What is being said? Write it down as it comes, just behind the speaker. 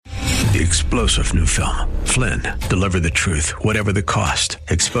the explosive new film, Flynn, Deliver the Truth, Whatever the Cost,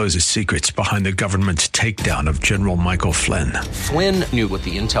 exposes secrets behind the government's takedown of General Michael Flynn. Flynn knew what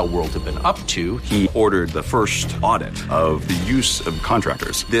the intel world had been up to. He ordered the first audit of the use of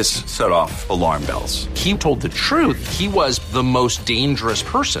contractors. This set off alarm bells. He told the truth. He was the most dangerous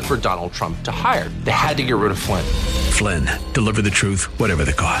person for Donald Trump to hire. They had to get rid of Flynn. Flynn, Deliver the Truth, Whatever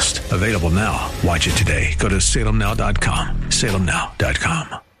the Cost. Available now. Watch it today. Go to salemnow.com.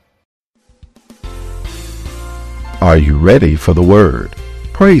 salemnow.com. Are you ready for the word?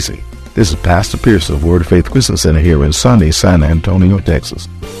 Praising. This is Pastor Pierce of Word of Faith Christian Center here in sunny San Antonio, Texas.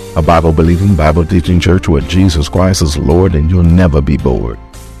 A Bible-believing, Bible-teaching church where Jesus Christ is Lord and you'll never be bored.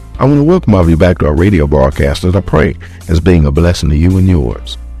 I want to welcome all of you back to our radio broadcast that I pray as being a blessing to you and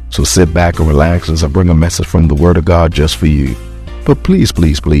yours. So sit back and relax as I bring a message from the Word of God just for you. But please,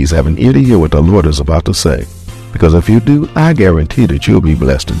 please, please have an ear to hear what the Lord is about to say. Because if you do, I guarantee that you'll be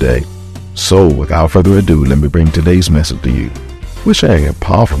blessed today. So, without further ado, let me bring today's message to you. We're sharing a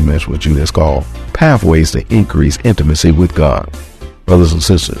powerful message with you that's called Pathways to Increase Intimacy with God. Brothers and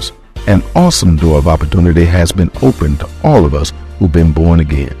sisters, an awesome door of opportunity has been opened to all of us who've been born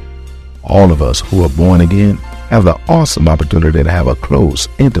again. All of us who are born again have the awesome opportunity to have a close,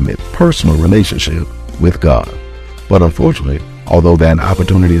 intimate, personal relationship with God. But unfortunately, although that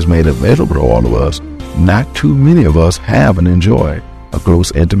opportunity is made available to all of us, not too many of us have and enjoy a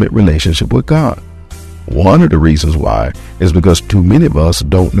close, intimate relationship with God. One of the reasons why is because too many of us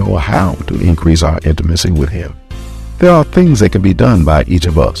don't know how to increase our intimacy with Him. There are things that can be done by each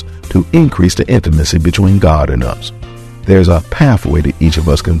of us to increase the intimacy between God and us. There's a pathway that each of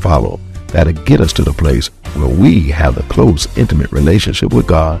us can follow that'll get us to the place where we have the close, intimate relationship with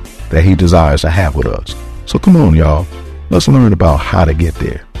God that He desires to have with us. So come on, y'all. Let's learn about how to get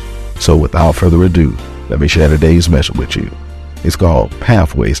there. So without further ado, let me share today's message with you. It's called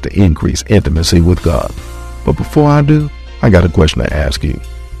Pathways to Increase Intimacy with God. But before I do, I got a question to ask you.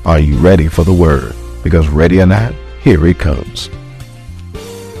 Are you ready for the word? Because ready or not, here it comes.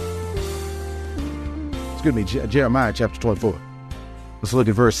 Excuse me, Jeremiah chapter 24. Let's look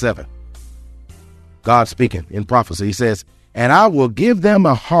at verse 7. God speaking in prophecy, He says, "And I will give them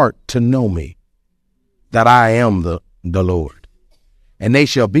a heart to know me, that I am the Lord. And they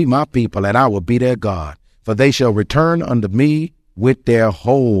shall be my people, and I will be their God. For they shall return unto me with their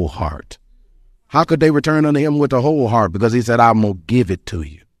whole heart." How could they return unto Him with the whole heart? Because He said, I'm going to give it to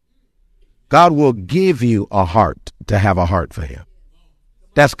you. God will give you a heart to have a heart for Him.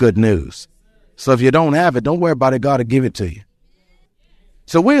 That's good news. So if you don't have it, don't worry about it. God will give it to you.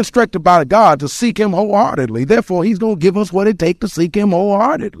 So we're instructed by God to seek Him wholeheartedly. Therefore, He's going to give us what it takes to seek Him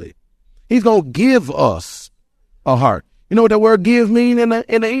wholeheartedly. He's going to give us a heart. You know what the word give mean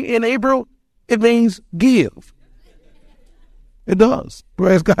in Hebrew? It means give. It does.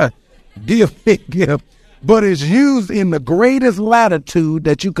 Praise God. Give. But it's used in the greatest latitude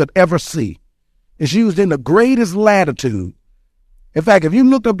that you could ever see. It's used in the greatest latitude. In fact, if you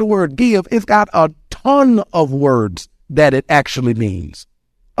looked up the word give, it's got a ton of words that it actually means.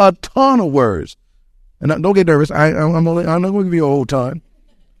 A ton of words. And don't get nervous. I'm not going to give you a whole ton.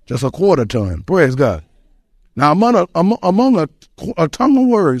 Just a quarter ton. Praise God. Now, among a ton of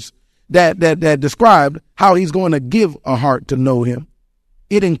words that described how He's going to give a heart to know Him,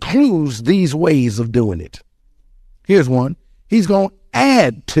 it includes these ways of doing it. Here's one. He's going to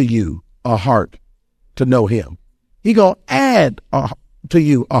add to you a heart to know Him. He's going to add to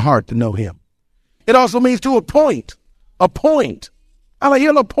you a heart to know Him. It also means to appoint. Appoint.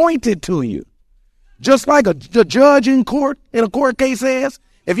 He'll appoint it to you. Just like the judge in a court case says,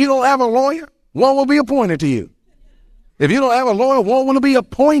 if you don't have a lawyer, one will be appointed to you. If you don't have a lawyer, one will be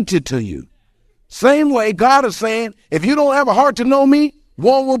appointed to you. Same way God is saying, if you don't have a heart to know me,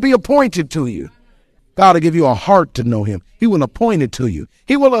 one will be appointed to you. God will give you a heart to know Him. He will appoint it to you.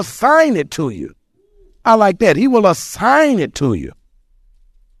 He will assign it to you. I like that. He will assign it to you.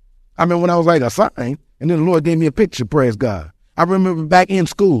 I mean, when I was like assigned, and then the Lord gave me a picture, praise God. I remember back in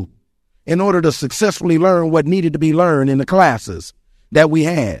school, in order to successfully learn what needed to be learned in the classes that we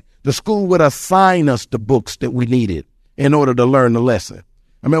had, the school would assign us the books that we needed in order to learn the lesson.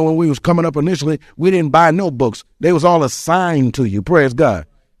 I mean, when we was coming up initially, we didn't buy no books. They was all assigned to you, praise God.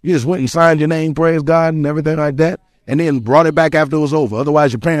 You just went and signed your name, praise God, and everything like that, and then brought it back after it was over.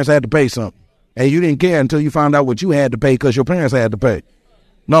 Otherwise, your parents had to pay something. And you didn't care until you found out what you had to pay because your parents had to pay.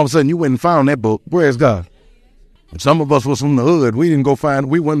 And all of a sudden, you went and found that book, praise God. And some of us was from the hood. We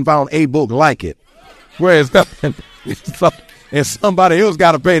wouldn't found a book like it. Praise God. And somebody else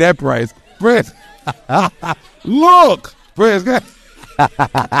got to pay that price. Praise. Look. Praise God.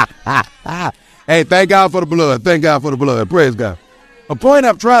 Hey, thank God for the blood. Thank God for the blood. Praise God. The point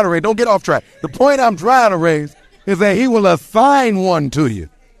I'm trying to raise, don't get off track. The point I'm trying to raise is that he will assign one to you.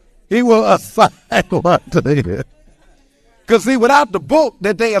 He will assign one to you. Because see, without the book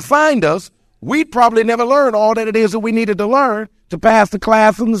that they assigned us, we'd probably never learn all that it is that we needed to learn to pass the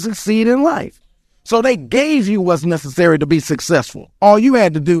class and to succeed in life. So they gave you what's necessary to be successful. All you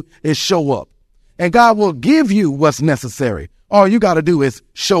had to do is show up. And God will give you what's necessary. All you got to do is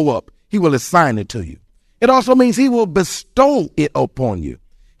show up. He will assign it to you. It also means he will bestow it upon you.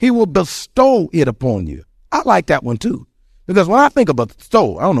 He will bestow it upon you. I like that one too. Because when I think of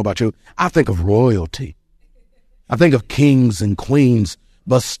bestow, I don't know about you, I think of royalty. I think of kings and queens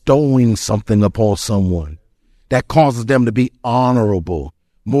bestowing something upon someone that causes them to be honorable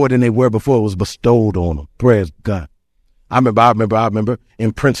more than they were before it was bestowed on them. Praise God. I remember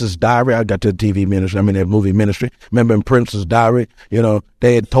in Prince's Diary, I got to the TV ministry, that movie ministry. Remember in Prince's Diary,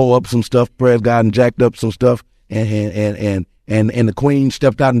 they had tore up some stuff, praise God, and jacked up some stuff. And the queen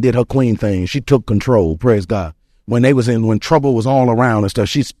stepped out and did her queen thing. She took control, praise God. When trouble was all around and stuff,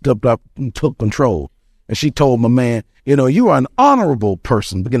 she stepped up and took control. And she told my man, you are an honorable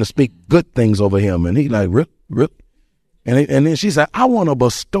person. Begin to speak good things over him. And he like, rip. And then she said, I want to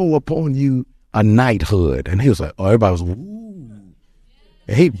bestow upon you a knighthood. And he was like, everybody was, ooh.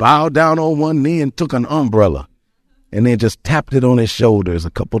 And he bowed down on one knee and took an umbrella and then just tapped it on his shoulders a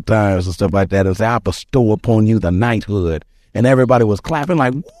couple times and stuff like that and said, I bestow upon you the knighthood. And everybody was clapping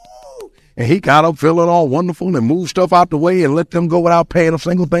like, woo. And he got up feeling all wonderful and moved stuff out the way and let them go without paying a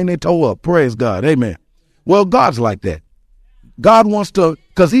single thing they tore up. Praise God. Amen. Well, God's like that. God wants to,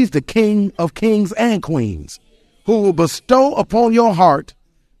 because he's the King of kings and queens, who will bestow upon your heart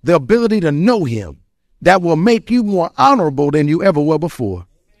the ability to know him that will make you more honorable than you ever were before,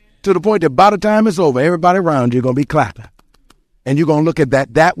 to the point that by the time it's over, everybody around you are going to be clapping. And you're going to look at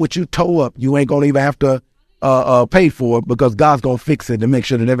that which you tore up, you ain't going to even have to pay for it because God's going to fix it and make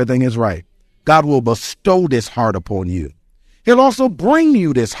sure that everything is right. God will bestow this heart upon you. He'll also bring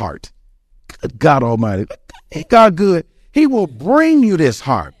you this heart. Good God Almighty. Ain't God good? He will bring you this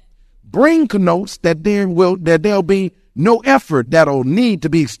heart. Bring connotes that there'll be no effort that'll need to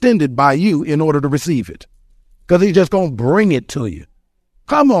be extended by you in order to receive it. Because he's just going to bring it to you.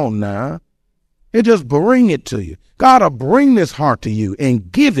 Come on now. He'll just bring it to you. God will bring this heart to you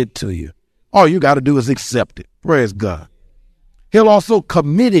and give it to you. All you got to do is accept it. Praise God. He'll also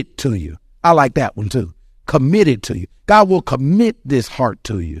commit it to you. I like that one too. Commit it to you. God will commit this heart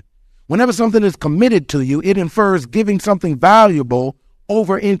to you. Whenever something is committed to you, it infers giving something valuable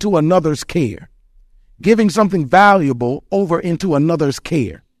over into another's care. Giving something valuable over into another's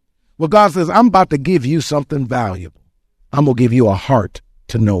care. Well, God says, I'm about to give you something valuable. I'm going to give you a heart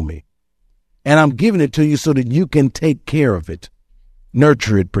to know me. And I'm giving it to you so that you can take care of it,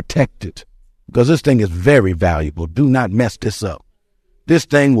 nurture it, protect it. Because this thing is very valuable. Do not mess this up. This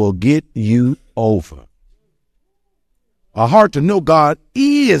thing will get you over. A heart to know God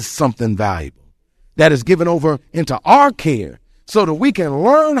is something valuable that is given over into our care so that we can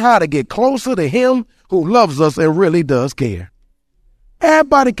learn how to get closer to him who loves us and really does care.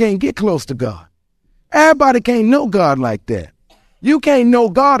 Everybody can't get close to God. Everybody can't know God like that. You can't know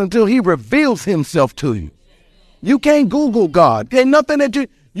God until he reveals himself to you. You can't Google God. Ain't nothing that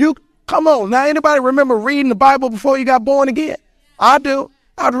you come on. Now, anybody remember reading the Bible before you got born again? I do.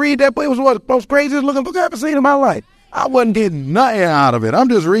 I'd read that book. It was one of the most craziest looking book I've ever seen in my life. I wasn't getting nothing out of it. I'm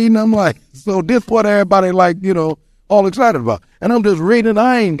just reading. I'm like, so this what everybody all excited about. And I'm just reading.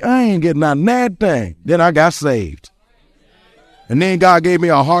 I ain't getting out of that thing. Then I got saved. And then God gave me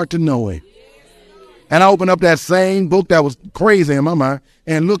a heart to know him. And I opened up that same book that was crazy in my mind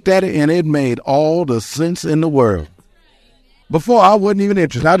and looked at it, and it made all the sense in the world. Before, I wasn't even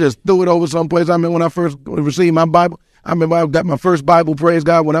interested. I just threw it over someplace. I mean, when I first received my Bible, I remember I got my first Bible, praise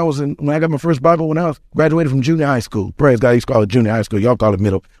God, when I got my first Bible when I was graduated from junior high school. Praise God, I used to call it junior high school. Y'all call it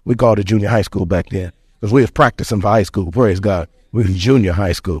middle. We called it junior high school back then because we was practicing for high school. Praise God. We was junior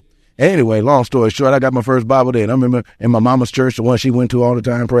high school. Anyway, long story short, I got my first Bible then. I remember in my mama's church, the one she went to all the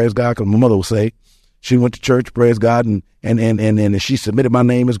time, praise God, because my mother would say, she went to church, praise God, and she submitted my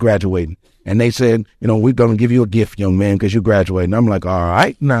name as graduating. And they said, we're going to give you a gift, young man, because you graduated. And I'm like, all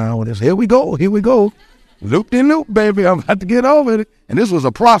right, now, here we go. Looped in loop, baby. I'm about to get over it. And this was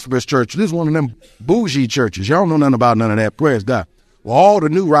a prosperous church. This is one of them bougie churches. Y'all know nothing about none of that. Praise God. Well, all the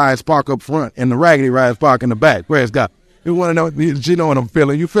new rides park up front and the raggedy rides park in the back. Praise God. You want to know? You know what I'm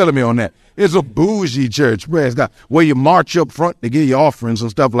feeling? You feeling me on that? It's a bougie church. Praise God. Where you march up front to give your offerings and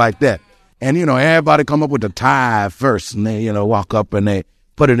stuff like that. And, everybody come up with the tithe first. And they, walk up and they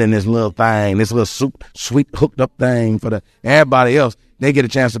put it in this little thing, this little sweet hooked up thing for everybody else. they get a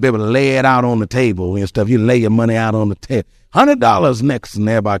chance to be able to lay it out on the table and stuff. You lay your money out on the table. $100 next, and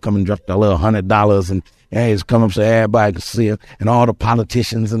everybody come and drop a little $100, and he's come up so everybody can see it, and all the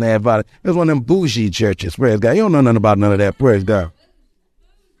politicians and everybody. It was one of them bougie churches, praise God. You don't know nothing about none of that, praise God.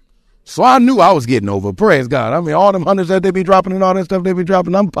 So I knew I was getting over, praise God. I mean, all them hundreds that they be dropping and all that stuff they be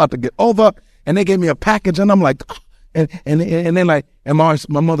dropping, I'm about to get over. And they gave me a package, and I'm like, and then like, and my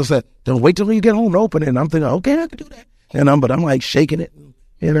mother said, don't wait till you get home to open it. And I'm thinking, okay, I can do that. But I'm like shaking it,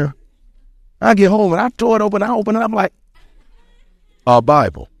 you know. I get home and I tore it open. I open it. I'm like, a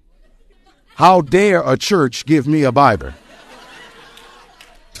Bible. How dare a church give me a Bible?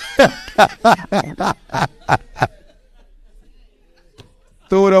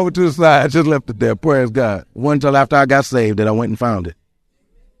 Threw it over to the side. I just left it there. Praise God. Wasn't until after I got saved that I went and found it.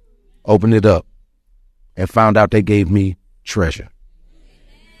 Opened it up and found out they gave me treasure.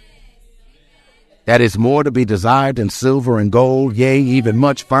 That is more to be desired than silver and gold, yea, even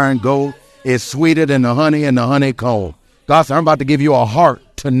much fine gold is sweeter than the honey and the honeycomb. God said, I'm about to give you a heart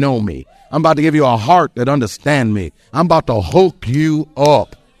to know me. I'm about to give you a heart that understands me. I'm about to hook you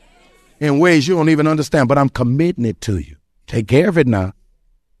up in ways you don't even understand, but I'm committing it to you. Take care of it now,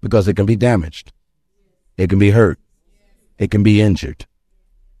 because it can be damaged. It can be hurt. It can be injured.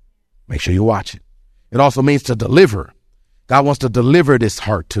 Make sure you watch it. It also means to deliver. God wants to deliver this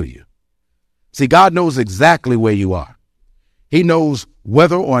heart to you. See, God knows exactly where you are. He knows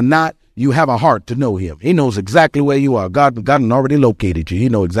whether or not you have a heart to know him. He knows exactly where you are. God already located you. He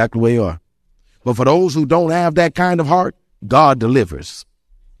knows exactly where you are. But for those who don't have that kind of heart, God delivers.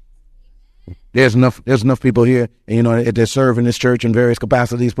 There's enough people here, and you know, they're serving this church in various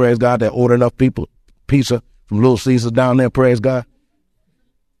capacities, praise God, that order enough people pizza from Little Caesars down there, praise God.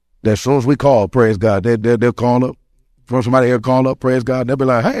 That as soon as we call, praise God, they'll call up. From somebody here call up, praise God, they'll be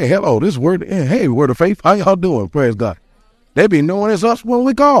like, hey, hello, this word, hey, Word of Faith, how y'all doing, praise God. They be knowing it's us when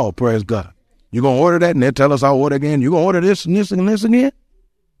we call, praise God. You gonna order that, and they'll tell us our order again. You gonna order this and this and this again?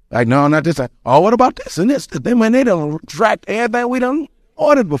 Like, no, not this. Oh, what about this and this? Then when they done tracked everything we done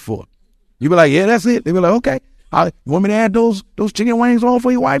ordered before. You be like, yeah, that's it. They be like, okay. You want me to add those chicken wings on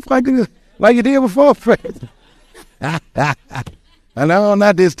for your wife like you did before? And no,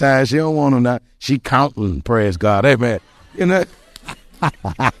 not this time. She don't want them now. She counting, praise God. Amen. You know,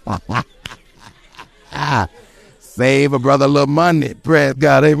 save a brother a little money, praise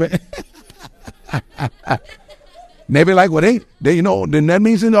God. Amen. They be like, well, they you know, then that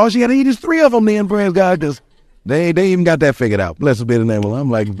means all she got to eat is 3 of them then, praise God, because they even got that figured out. Blessed be the name of the Lord.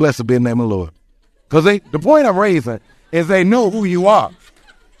 I'm like, blessed be the name of the Lord. Because the point I'm raising is they know who you are.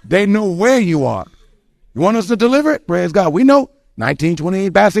 They know where you are. You want us to deliver it? Praise God. We know 1928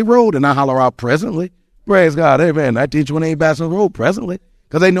 Bassett Road, and I holler out presently. Praise God. Amen. 1928 Bassett Road presently,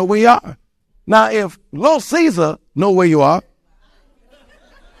 because they know where you are. Now, if Little Caesar know where you are,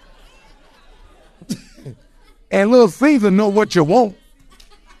 and Little Caesar know what you want,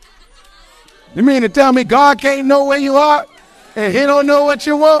 you mean to tell me God can't know where you are and he don't know what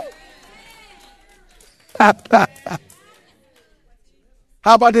you want? How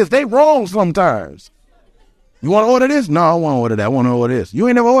about this? They wrong sometimes. You want to order this? No, I don't want to order that. I want to order this. You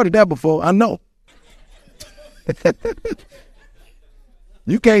ain't never ordered that before. I know.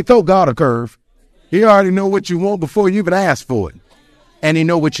 You can't throw God a curve. He already know what you want before you even ask for it. And he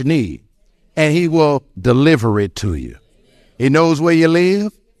know what you need. And he will deliver it to you. He knows where you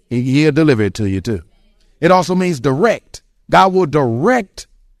live. He'll deliver it to you too. It also means direct. God will direct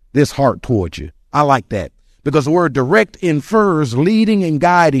this heart towards you. I like that, because the word direct infers leading and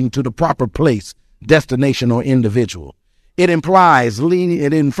guiding to the proper place, destination, or individual. It infers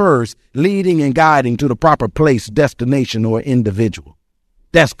leading and guiding to the proper place, destination, or individual.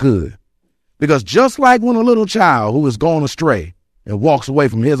 That's good. Because just like when a little child who has gone astray and walks away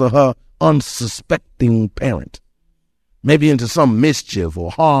from his or her unsuspecting parent, maybe into some mischief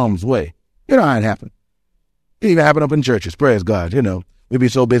or harm's way. You know how it happened. It even happened up in churches, praise God, you know. We be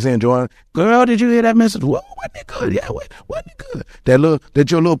so busy enjoying. Girl, did you hear that message? Whoa, wasn't it good? Yeah, wasn't it good?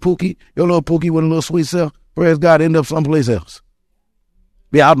 That your little pookie with a little sweet self, praise God, end up someplace else.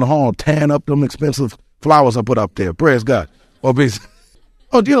 Be out in the hall tearing up them expensive flowers I put up there, praise God. Or be,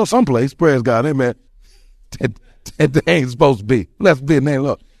 someplace, praise God, amen. That ain't supposed to be. Let's be a name,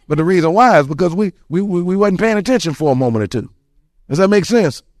 look. But the reason why is because we wasn't paying attention for a moment or two. Does that make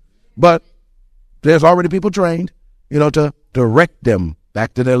sense? But there's already people trained, to direct them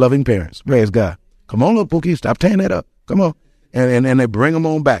back to their loving parents. Praise God. Come on, little Pookie, stop tearing that up. Come on. And they bring them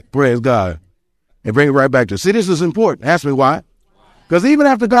on back. Praise God. They bring it right back to. See, this is important. Ask me why. Because even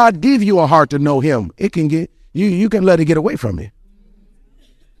after God give you a heart to know him, it can get, you can let it get away from you.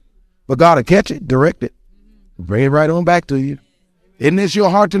 But God will catch it, direct it, bring it right on back to you. Isn't this your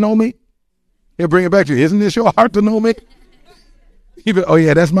heart to know me? He'll bring it back to you. Isn't this your heart to know me? Oh,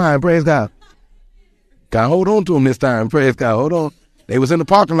 yeah, that's mine. Praise God. God, hold on to him this time. Praise God. Hold on. They was in the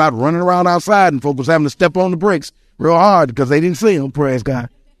parking lot running around outside, and folks was having to step on the brakes real hard because they didn't see him. Praise God.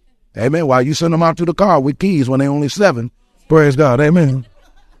 Amen. While you send them out to the car with keys when they only 7. Praise God. Amen.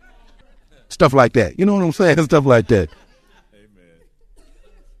 Stuff like that. You know what I'm saying? Stuff like that.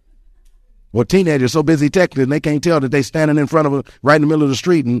 Well, teenagers so busy texting, they can't tell that they standing in front of a, right in the middle of the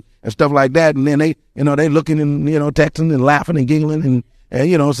street and stuff like that. And then they looking and, texting and laughing and giggling and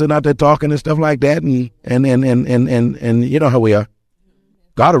sitting out there talking and stuff like that. And you know how we are.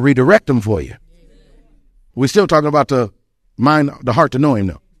 God will redirect them for you. We're still talking about the heart to know him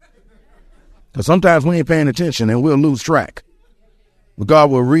though. Because sometimes we ain't paying attention and we'll lose track. But God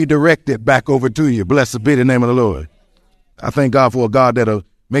will redirect it back over to you. Blessed be the name of the Lord. I thank God for a God that'll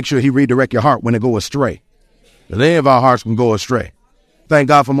make sure he redirect your heart when it go astray. Because any of our hearts can go astray. Thank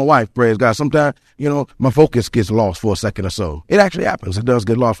God for my wife, praise God. Sometimes, my focus gets lost for a second or so. It actually happens. It does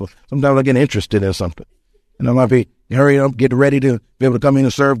get lost. Sometimes I get interested in something. And I might be, hurry up, get ready to be able to come in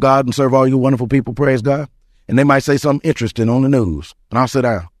and serve God and serve all you wonderful people, praise God. And they might say something interesting on the news. And I'll sit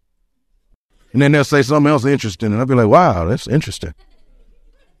down. And then they'll say something else interesting. And I'll be like, wow, that's interesting.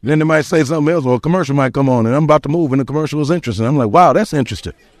 Then they might say something else, or a commercial might come on, and I'm about to move, and the commercial is interesting. I'm like, wow, that's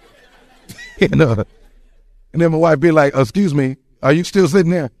interesting. And then my wife be like, excuse me, are you still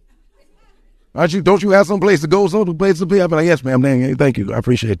sitting there? Don't you have some place to go, some place to be? I'll be like, yes, ma'am, thank you, I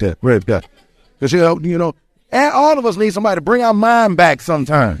appreciate that. Praise God. Because, and all of us need somebody to bring our mind back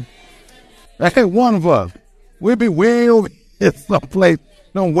sometime. Hey, one of us. We'll be way over here someplace.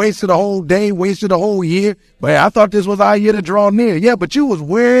 Don't wasted a whole day, wasted a whole year. But I thought this was our year to draw near. Yeah, but you was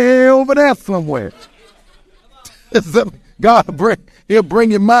way over there somewhere. God, he'll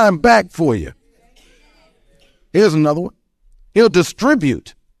bring your mind back for you. Here's another one. He'll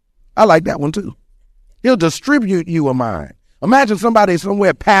distribute. I like that one too. He'll distribute you a mind. Imagine somebody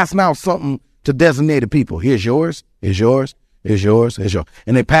somewhere passing out something to designated people. Here's yours, here's yours, here's yours, here's yours.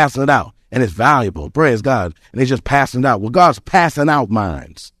 And they pass it out. And it's valuable. Praise God. And they're just passing it out. Well, God's passing out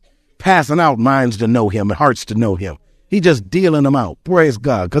minds to know him and hearts to know him. He just dealing them out. Praise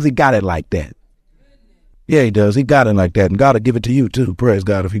God. Because he got it like that. Yeah, he does. He got it like that. And God will give it to you too. Praise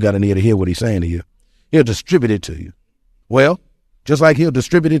God. If you got an ear to hear what he's saying to you, he'll distribute it to you. Well, just like he'll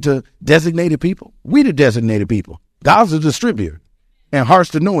distribute it to designated people. We the designated people. God's a distributor. And hearts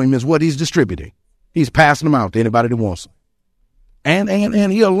to know him is what he's distributing. He's passing them out to anybody that wants them. And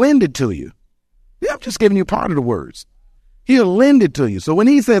he'll lend it to you. Yeah, I'm just giving you part of the words. He'll lend it to you. So when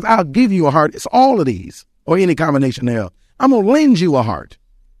he says, I'll give you a heart, it's all of these or any combination thereof. I'm going to lend you a heart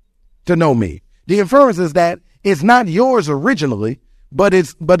to know me. The inference is that it's not yours originally, but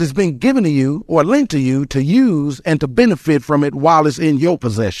it's been given to you or lent to you to use and to benefit from it while it's in your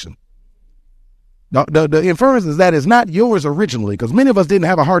possession. The inference is that it's not yours originally, because many of us didn't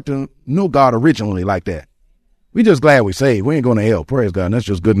have a heart to know God originally like that. We just glad we saved. We ain't going to hell. Praise God. And that's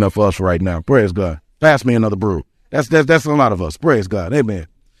just good enough for us right now. Praise God. Pass me another brew. That's a lot of us. Praise God. Amen.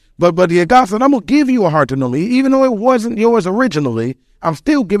 But yeah, God said, I'm going to give you a heart to know me. Even though it wasn't yours originally, I'm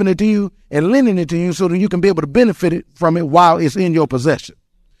still giving it to you and lending it to you so that you can be able to benefit from it while it's in your possession.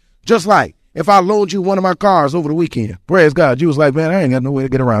 Just like if I loaned you one of my cars over the weekend, praise God, you was like, man, I ain't got no way to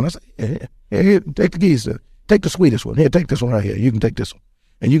get around. I said, here, take the keys. Take the sweetest one. Here, take this one right here. You can take this one.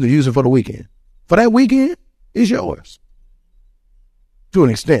 And you can use it for the weekend. For that weekend, it's yours. To an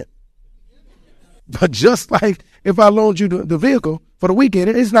extent. But just like if I loaned you the vehicle for the weekend,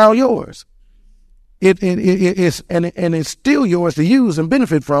 it's now yours. It's still yours to use and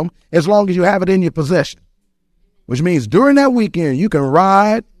benefit from as long as you have it in your possession. Which means during that weekend, you can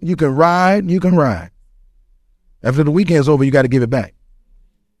ride. After the weekend's over, you got to give it back.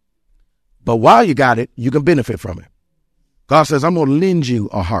 But while you got it, you can benefit from it. God says, I'm going to lend you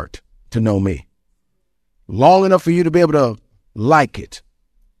a heart to know me. Long enough for you to be able to like it.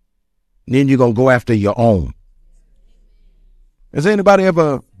 And then you're going to go after your own. Has anybody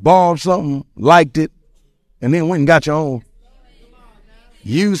ever borrowed something, liked it, and then went and got your own?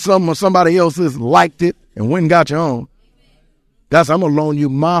 Used something or somebody else's, liked it, and went and got your own. God said, I'm going to loan you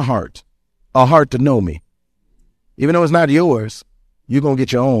my heart, a heart to know me. Even though it's not yours, you're going to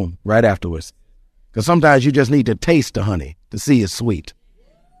get your own right afterwards. Because sometimes you just need to taste the honey to see it's sweet.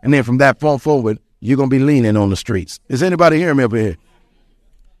 And then from that point forward, you're going to be leaning on the streets. Is anybody hearing me up here?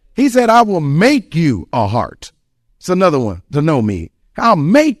 He said, I will make you a heart. It's another one, to know me. I'll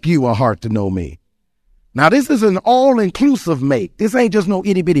make you a heart to know me. Now, this is an all-inclusive make. This ain't just no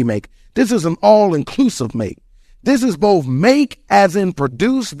itty-bitty make. This is an all-inclusive make. This is both make as in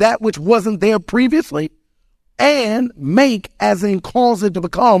produce that which wasn't there previously, and make as in cause it to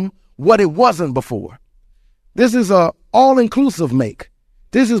become what it wasn't before. This is a all-inclusive make.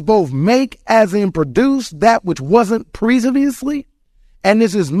 This is both make as in produce that which wasn't previously, and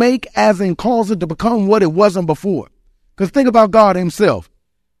this is make as in cause it to become what it wasn't before. Because think about God himself.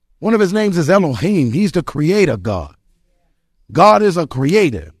 One of his names is Elohim. He's the creator God. God is a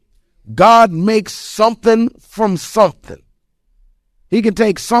creator. God makes something from something. He can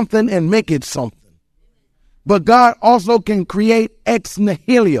take something and make it something. But God also can create ex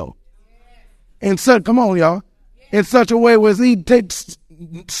nihilo. In such a way where he takes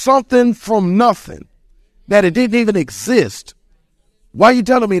something from nothing, that it didn't even exist. Why are you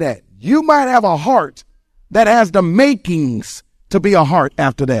telling me that? You might have a heart that has the makings to be a heart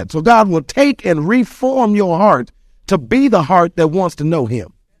after that. So God will take and reform your heart to be the heart that wants to know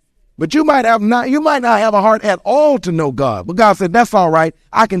him. But you might not have a heart at all to know God. But God said, that's all right.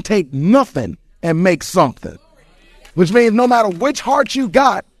 I can take nothing and make something. Which means no matter which heart you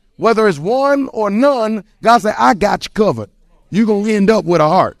got, whether it's one or none, God said, I got you covered. You're going to end up with a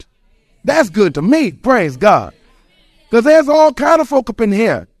heart. That's good to me. Praise God. Because there's all kind of folk up in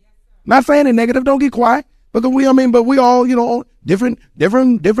here. Not saying it negative. Don't get quiet. But we all, different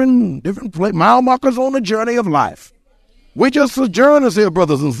mile markers on the journey of life. We just sojourners here,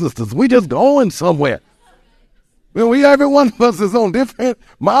 brothers and sisters. We just going somewhere. Every one of us is on different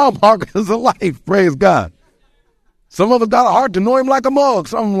mile markers of life. Praise God. Some of us got a heart to know him like a mug.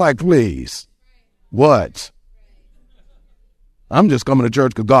 Some like, please. What? I'm just coming to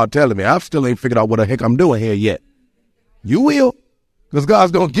church because God telling me. I still ain't figured out what the heck I'm doing here yet. You will. Because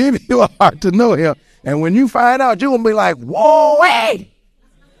God's going to give you a heart to know him. And when you find out, you're going to be like, whoa, hey.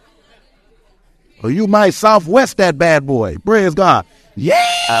 Or you might southwest that bad boy. Praise God.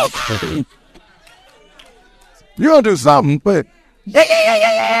 Yeah. You're going to do something, but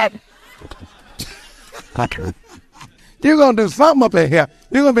yeah. You're going to do something up in here.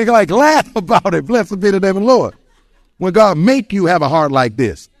 You're going to be like, laugh about it. Blessed be the name of the Lord. When God make you have a heart like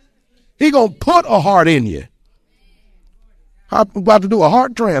this, he going to put a heart in you. I'm about to do a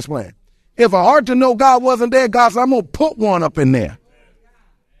heart transplant. If a heart to know God wasn't there, God said, I'm going to put one up in there.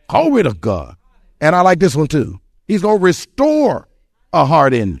 Glory to God. And I like this one too. He's going to restore a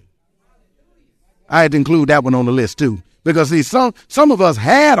heart in you. I had to include that one on the list too. Because see, some of us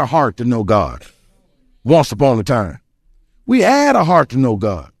had a heart to know God once upon a time. We had a heart to know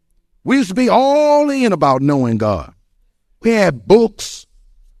God. We used to be all in about knowing God. We had books.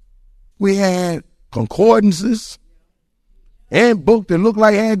 We had concordances. And book that looked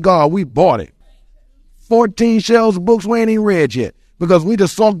like it had God. We bought it. 14 shelves of books we ain't even read yet. Because we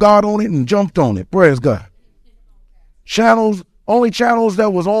just saw God on it and jumped on it. Praise God. Only channels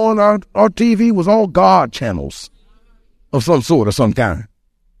that was on our TV was all God channels of some sort or some kind.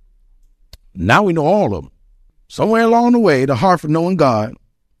 Now we know all of them. Somewhere along the way, the heart for knowing God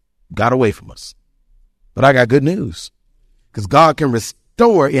got away from us. But I got good news. Because God can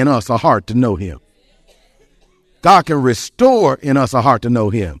restore in us a heart to know him. God can restore in us a heart to know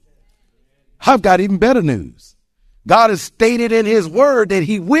him. I've got even better news. God has stated in his word that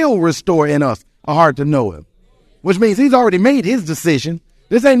he will restore in us a heart to know him, which means he's already made his decision.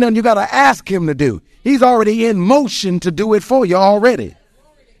 This ain't nothing you got to ask him to do. He's already in motion to do it for you already.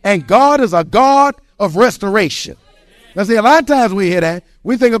 And God is a God of restoration. Now see, a lot of times we hear that.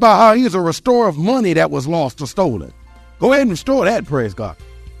 We think about how he's a restorer of money that was lost or stolen. Go ahead and restore that, praise God.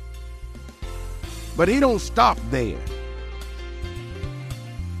 But he don't stop there.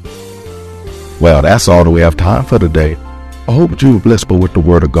 Well, that's all that we have time for today. I hope that you were blessed by what the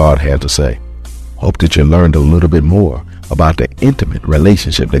Word of God had to say. Hope that you learned a little bit more about the intimate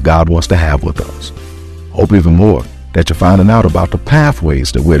relationship that God wants to have with us. Hope even more that you're finding out about the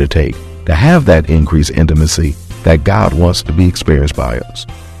pathways that we're to take to have that increased intimacy that God wants to be experienced by us.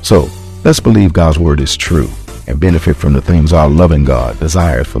 So let's believe God's Word is true and benefit from the things our loving God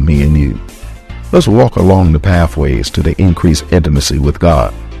desires for me and you. Let's walk along the pathways to the increased intimacy with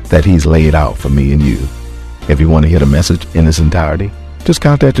God that he's laid out for me and you. If you want to hear the message in its entirety, just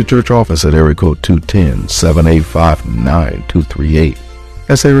contact the church office at area code 210-785-9238.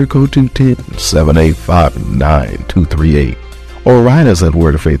 That's area code 210-785-9238. Or write us at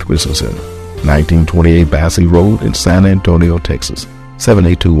Word of Faith Christian Center, 1928 Bassey Road in San Antonio, Texas,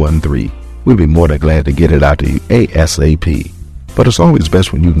 78213. We'll be more than glad to get it out to you ASAP. But it's always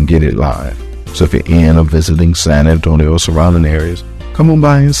best when you can get it live. So if you're in or visiting San Antonio or surrounding areas, come on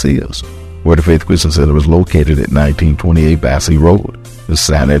by and see us. Word of Faith Christian Center is located at 1928 Bassey Road in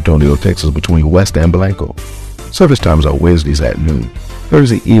San Antonio, Texas, between West and Blanco. Service times are Wednesdays at noon,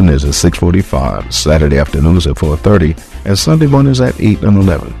 Thursday evenings at 6:45, Saturday afternoons at 4:30, and Sunday mornings at 8 and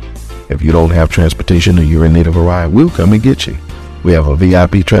 11. If you don't have transportation or you're in need of a ride, we'll come and get you. We have a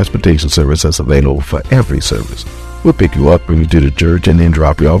VIP transportation service that's available for every service. We'll pick you up, bring you to the church, and then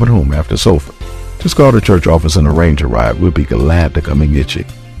drop you off at home after SOFA. Just call the church office and arrange a ride. We'll be glad to come and get you.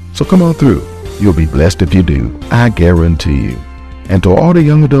 So come on through. You'll be blessed if you do. I guarantee you. And to all the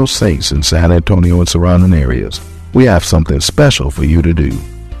young adult saints in San Antonio and surrounding areas, we have something special for you to do.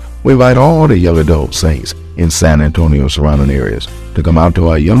 We invite all the young adult saints in San Antonio and surrounding areas to come out to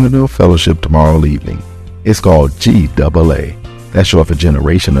our Young Adult Fellowship tomorrow evening. It's called GAA. That's short for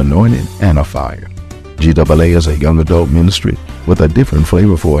Generation Anointed and a Fire. GAA is a young adult ministry with a different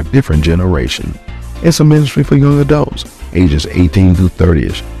flavor for a different generation. It's a ministry for young adults, ages 18 through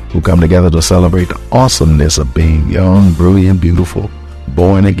 30ish, who come together to celebrate the awesomeness of being young, brilliant, beautiful,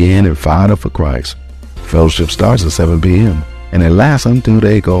 born again, and fired up for Christ. Fellowship starts at 7 p.m. and it lasts until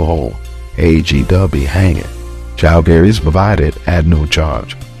they go home. AGW be hanging. Childcare is provided at no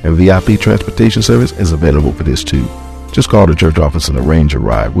charge, and VIP transportation service is available for this too. Just call the church office and arrange a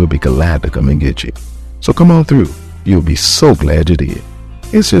ride. We'll be glad to come and get you. So come on through. You'll be so glad you did.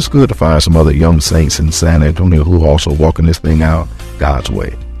 It's just good to find some other young saints in San Antonio who also walking this thing out God's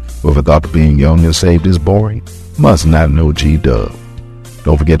way. Whoever thought that being young and saved is boring must not know G-Dub.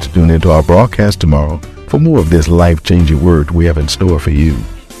 Don't forget to tune into our broadcast tomorrow for more of this life-changing word we have in store for you.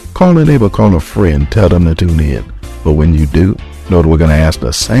 Call a neighbor, call a friend, tell them to tune in. But when you do, know that we're going to ask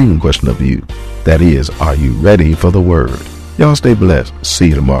the same question of you. That is, are you ready for the word? Y'all stay blessed. See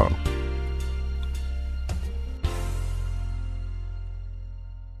you tomorrow.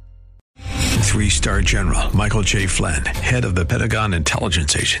 Three-star General Michael J. Flynn, head of the Pentagon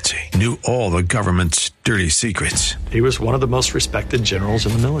Intelligence Agency, knew all the government's dirty secrets. He was one of the most respected generals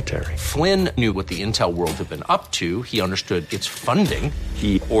in the military. Flynn knew what the intel world had been up to. He understood its funding.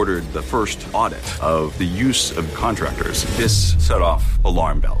 He ordered the first audit of the use of contractors. This set off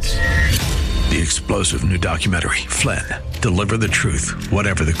alarm bells. The explosive new documentary, Flynn, Deliver the Truth,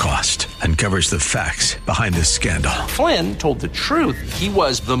 Whatever the Cost, uncovers the facts behind this scandal. Flynn told the truth. He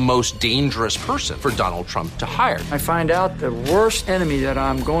was the most dangerous person for Donald Trump to hire. I find out the worst enemy that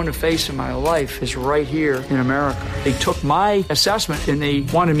I'm going to face in my life is right here in America. They took my assessment and they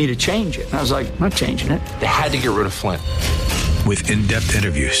wanted me to change it. And I was like, I'm not changing it. They had to get rid of Flynn. With in-depth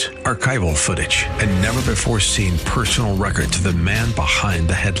interviews, archival footage, and never-before-seen personal records of the man behind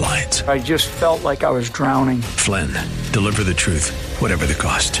the headlines. I just felt like I was drowning. Flynn, Deliver the Truth, Whatever the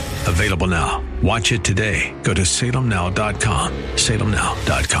Cost. Available now. Watch it today. Go to salemnow.com.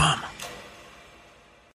 salemnow.com.